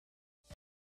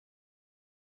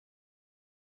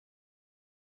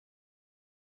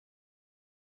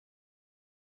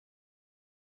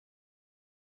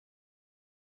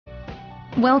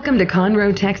Welcome to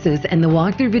Conroe, Texas, and the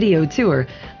walkthrough video tour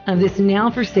of this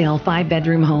now for sale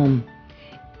 5-bedroom home.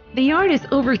 The yard is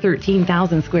over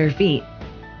 13,000 square feet,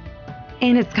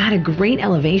 and it's got a great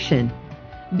elevation.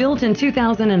 Built in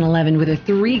 2011 with a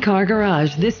 3-car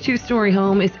garage, this 2-story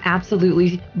home is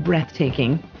absolutely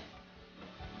breathtaking.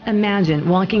 Imagine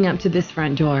walking up to this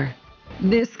front door.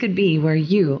 This could be where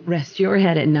you rest your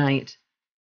head at night.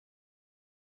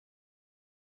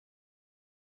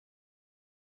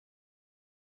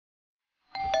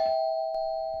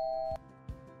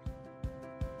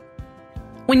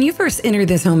 When you first enter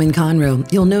this home in Conroe,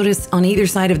 you'll notice on either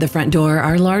side of the front door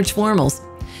are large formals.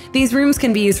 These rooms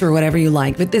can be used for whatever you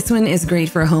like, but this one is great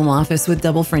for a home office with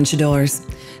double French doors.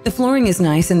 The flooring is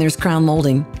nice and there's crown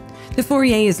molding. The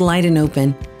foyer is light and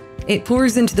open. It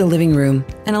pours into the living room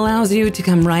and allows you to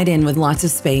come right in with lots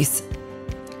of space.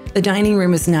 The dining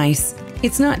room is nice.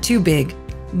 It's not too big,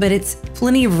 but it's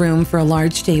plenty of room for a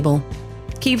large table,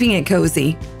 keeping it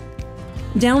cozy.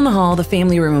 Down the hall, the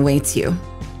family room awaits you,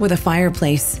 with a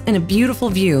fireplace and a beautiful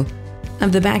view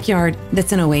of the backyard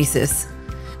that's an oasis.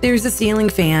 There's a ceiling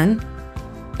fan,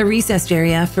 a recessed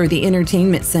area for the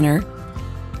entertainment center,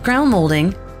 crown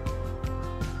molding,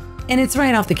 and it's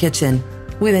right off the kitchen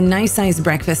with a nice sized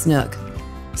breakfast nook,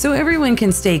 so everyone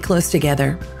can stay close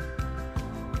together.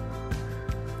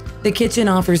 The kitchen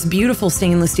offers beautiful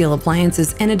stainless steel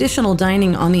appliances and additional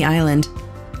dining on the island,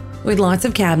 with lots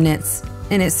of cabinets,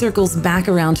 and it circles back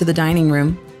around to the dining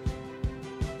room.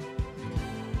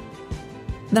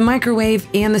 The microwave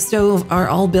and the stove are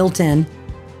all built in.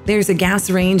 There's a gas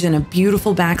range and a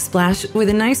beautiful backsplash with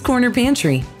a nice corner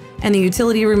pantry. And the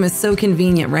utility room is so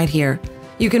convenient right here.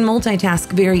 You can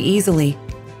multitask very easily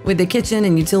with the kitchen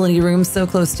and utility room so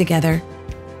close together.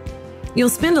 You'll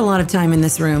spend a lot of time in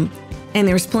this room, and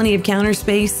there's plenty of counter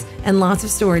space and lots of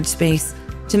storage space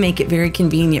to make it very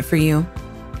convenient for you.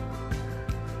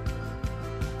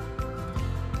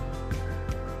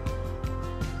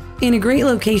 In a great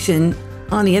location,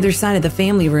 on the other side of the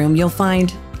family room, you'll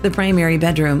find the primary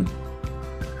bedroom.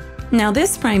 Now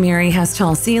this primary has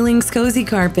tall ceilings, cozy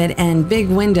carpet, and big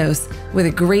windows with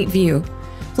a great view.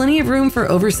 Plenty of room for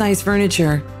oversized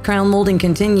furniture. Crown molding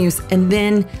continues, and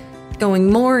then going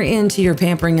more into your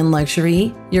pampering and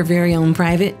luxury, your very own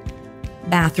private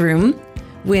bathroom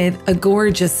with a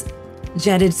gorgeous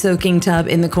jetted soaking tub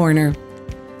in the corner.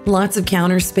 Lots of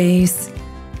counter space,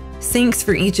 sinks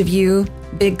for each of you,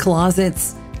 big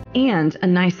closets, and a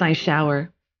nice size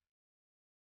shower.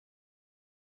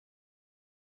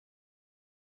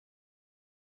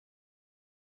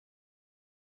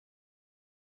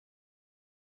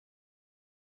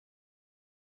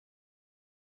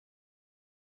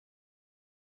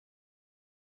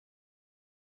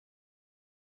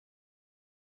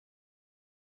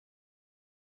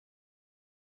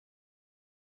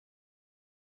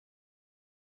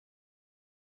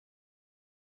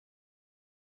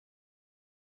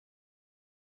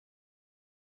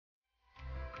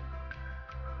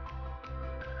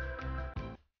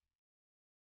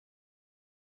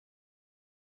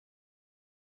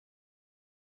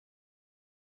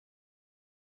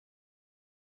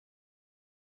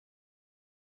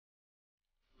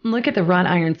 Look at the wrought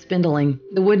iron spindling,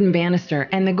 the wooden banister,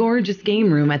 and the gorgeous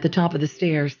game room at the top of the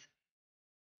stairs.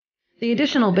 The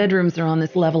additional bedrooms are on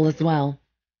this level as well.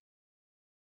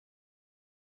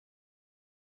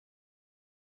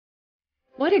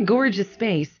 What a gorgeous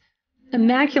space,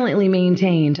 immaculately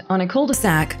maintained on a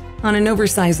cul-de-sac on an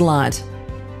oversized lot.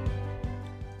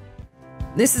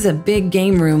 This is a big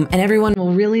game room, and everyone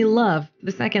will really love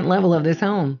the second level of this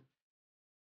home.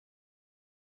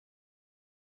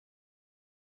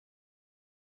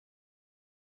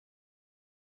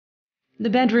 The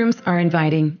bedrooms are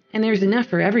inviting, and there's enough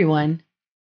for everyone.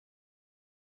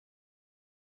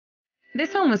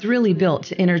 This home was really built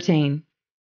to entertain.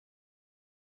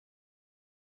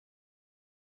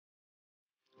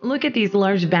 Look at these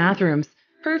large bathrooms,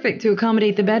 perfect to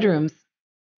accommodate the bedrooms.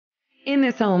 In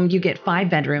this home, you get 5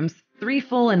 bedrooms, 3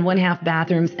 full and 1/2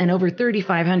 bathrooms, and over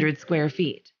 3,500 square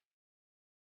feet.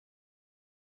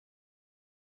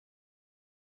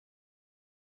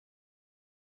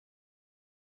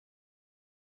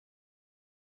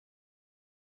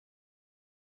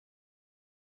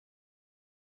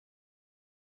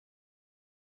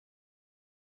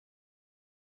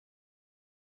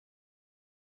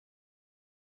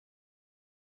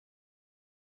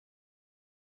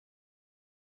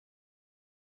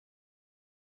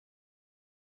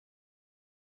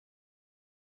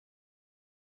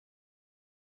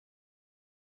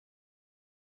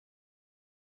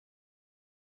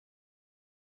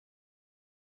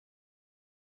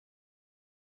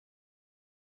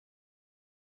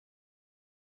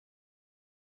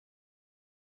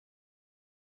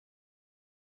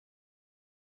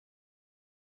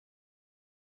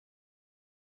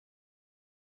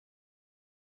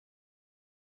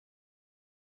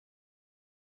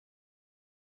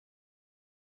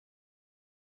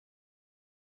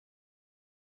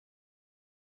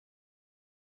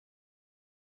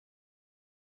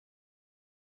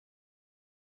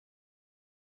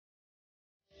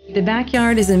 The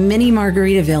backyard is a mini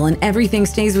Margaritaville and everything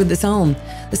stays with this home.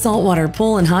 The saltwater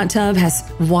pool and hot tub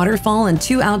has waterfall and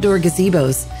 2 outdoor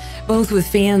gazebos, both with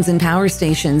fans and power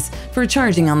stations for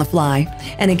charging on the fly,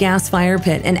 and a gas fire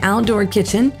pit, an outdoor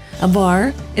kitchen, a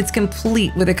bar. It's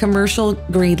complete with a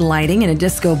commercial-grade lighting and a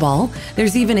disco ball.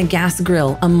 There's even a gas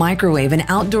grill, a microwave, an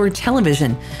outdoor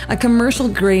television, a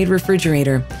commercial-grade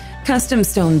refrigerator, custom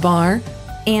stone bar,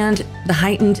 and the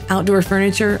heightened outdoor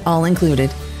furniture all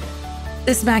included.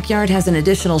 This backyard has an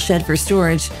additional shed for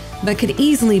storage, but could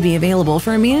easily be available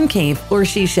for a man cave or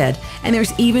she shed, and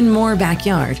there's even more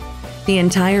backyard. The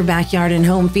entire backyard and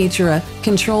home feature a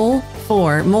Control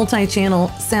 4 multi-channel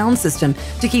sound system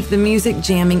to keep the music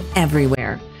jamming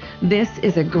everywhere. This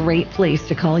is a great place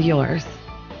to call yours.